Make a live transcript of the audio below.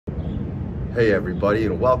Hey everybody,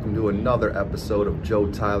 and welcome to another episode of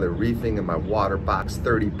Joe Tyler Reefing in my Waterbox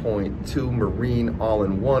 30.2 Marine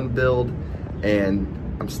all-in-one build. And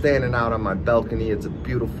I'm standing out on my balcony. It's a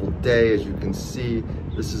beautiful day. As you can see,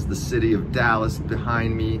 this is the city of Dallas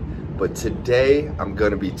behind me. But today I'm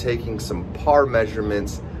going to be taking some par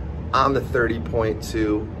measurements on the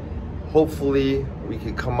 30.2. Hopefully we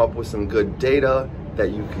can come up with some good data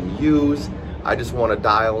that you can use. I just want to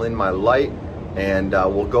dial in my light, and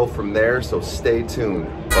we'll go from there, so stay tuned.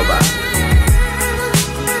 Bye-bye.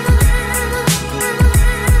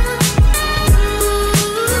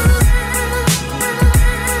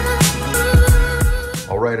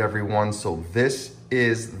 All right, everyone, so this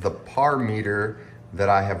is the par meter that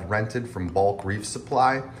I have rented from Bulk Reef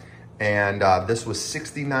Supply, and this was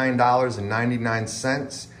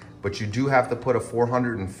 $69.99, but you do have to put a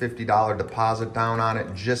 $450 deposit down on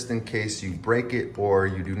it just in case you break it or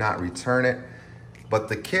you do not return it. But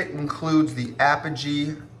the kit includes the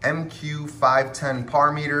Apogee MQ510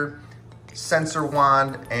 par meter, sensor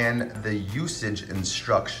wand, and the usage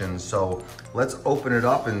instructions. So let's open it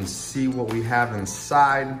up and see what we have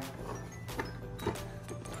inside.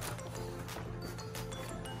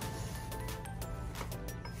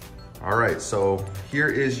 All right, so here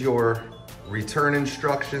is your return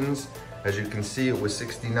instructions. As you can see, it was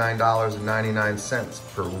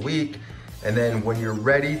 $69.99 per week. And then when you're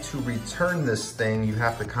ready to return this thing, you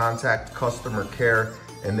have to contact customer care,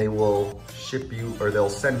 and they will ship you, or they'll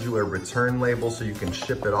send you a return label so you can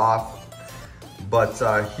ship it off. But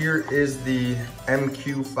here is the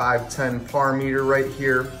MQ510 par meter right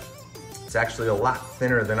here. It's actually a lot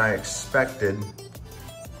thinner than I expected.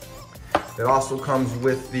 It also comes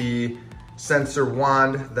with the sensor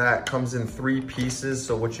wand that comes in 3 pieces.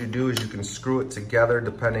 So what you do is you can screw it together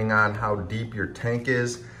depending on how deep your tank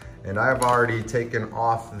is. And I've already taken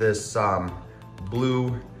off this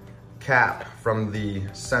blue cap from the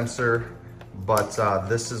sensor, but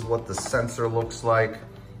this is what the sensor looks like.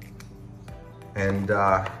 And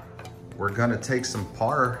we're gonna take some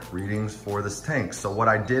par readings for this tank. So what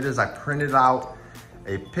I did is I printed out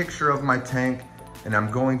a picture of my tank, and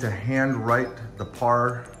I'm going to hand write the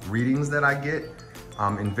par readings that I get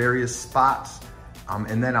in various spots.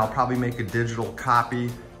 And then I'll probably make a digital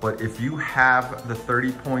copy. But if you have the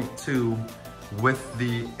 30.2 with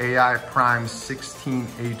the AI Prime 16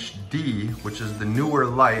 HD, which is the newer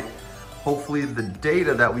light, hopefully the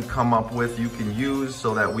data that we come up with you can use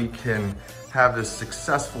so that we can have a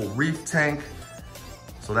successful reef tank.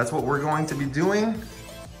 So that's what we're going to be doing.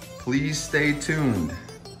 Please stay tuned.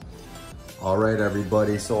 All right,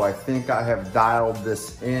 everybody, so I think I have dialed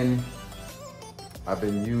this in. I've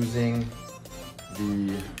been using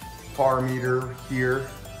the par meter here.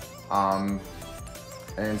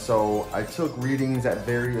 And so I took readings at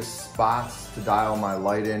various spots to dial my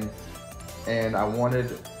light in, and I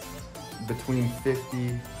wanted between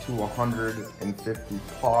 50 to 150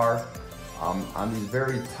 par. On these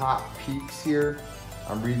very top peaks here,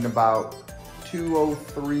 I'm reading about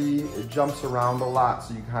 203. It jumps around a lot,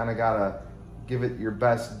 so you kind of gotta give it your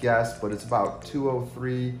best guess, but it's about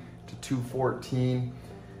 203 to 214.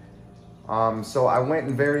 So I went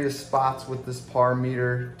in various spots with this par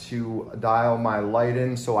meter to dial my light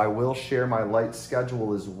in, so I will share my light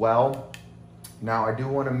schedule as well. Now I do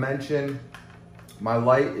want to mention my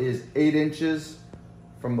light is 8 inches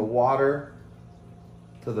from the water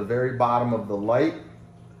to the very bottom of the light,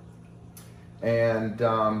 and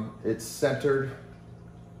it's centered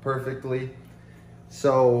perfectly.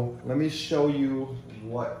 So let me show you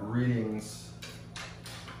what readings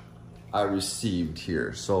I received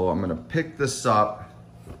here. So I'm gonna pick this up,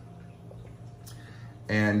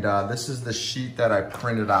 and this is the sheet that I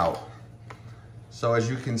printed out. So as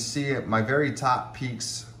you can see, my very top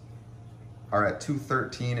peaks are at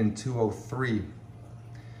 213 and 203.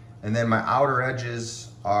 And then my outer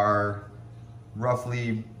edges are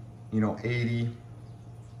roughly, 80.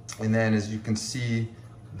 And then as you can see,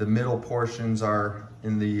 the middle portions are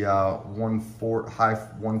in the high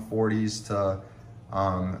 140s to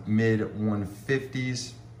mid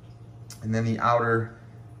 150s, and then the outer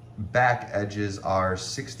back edges are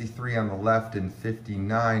 63 on the left and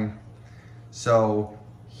 59. So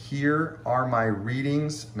here are my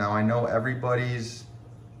readings. Now I know everybody's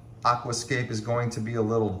aquascape is going to be a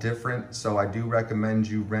little different, so I do recommend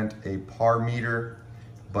you rent a par meter,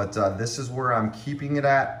 but this is where I'm keeping it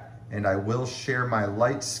at, and I will share my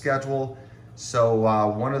light schedule. So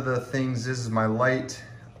one of the things is my light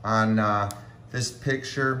on this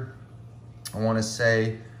picture, I want to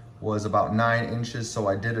say, was about 9 inches, so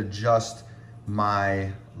I did adjust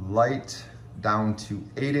my light down to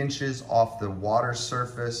 8 inches off the water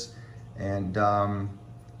surface, and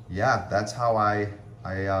yeah, that's how I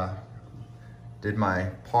did my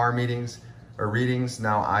PAR readings.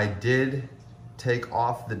 Now I did take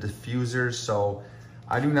off the diffusers, so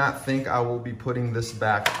I do not think I will be putting this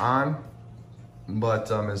back on,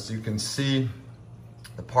 but as you can see,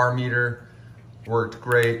 the PAR meter worked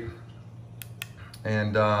great,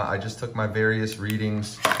 and I just took my various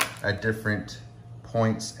readings at different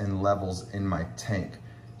points and levels in my tank.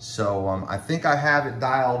 So I think I have it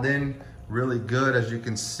dialed in really good. As you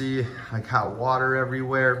can see, I got water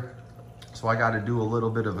everywhere, so I got to do a little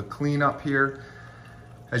bit of a cleanup here.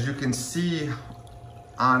 As you can see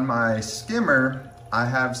on my skimmer, I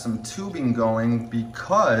have some tubing going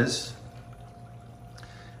because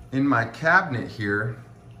in my cabinet here,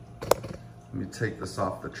 let me take this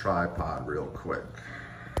off the tripod real quick.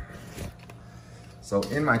 So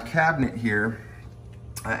in my cabinet here,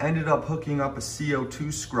 I ended up hooking up a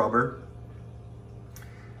CO2 scrubber,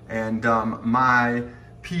 and my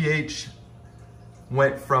pH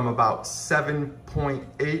went from about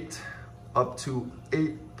 7.8 up to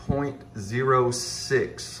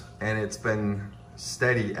 8.06, and it's been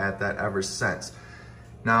steady at that ever since.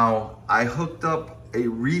 Now, I hooked up a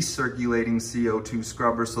recirculating CO2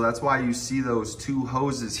 scrubber, so that's why you see those two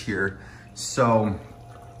hoses here. So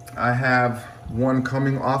I have one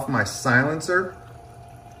coming off my silencer,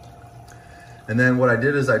 and then what I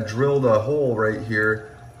did is I drilled a hole right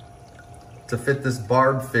here to fit this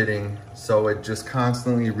barb fitting, so it just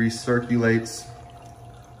constantly recirculates.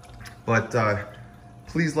 But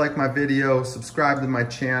please like my video, subscribe to my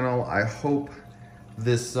channel. I hope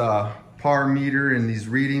this PAR meter and these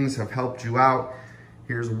readings have helped you out.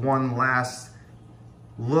 Here's one last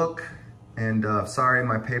look, and sorry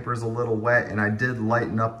my paper is a little wet, and I did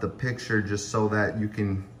lighten up the picture just so that you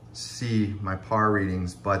can see my PAR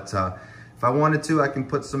readings. But if I wanted to, I can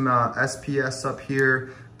put some SPS up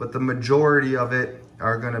here, but the majority of it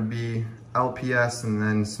are gonna be LPS and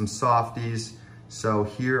then some softies. So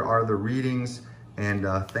here are the readings, and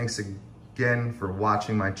thanks again for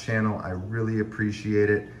watching my channel. I really appreciate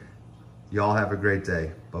it. Y'all have a great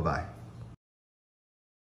day. Bye-bye.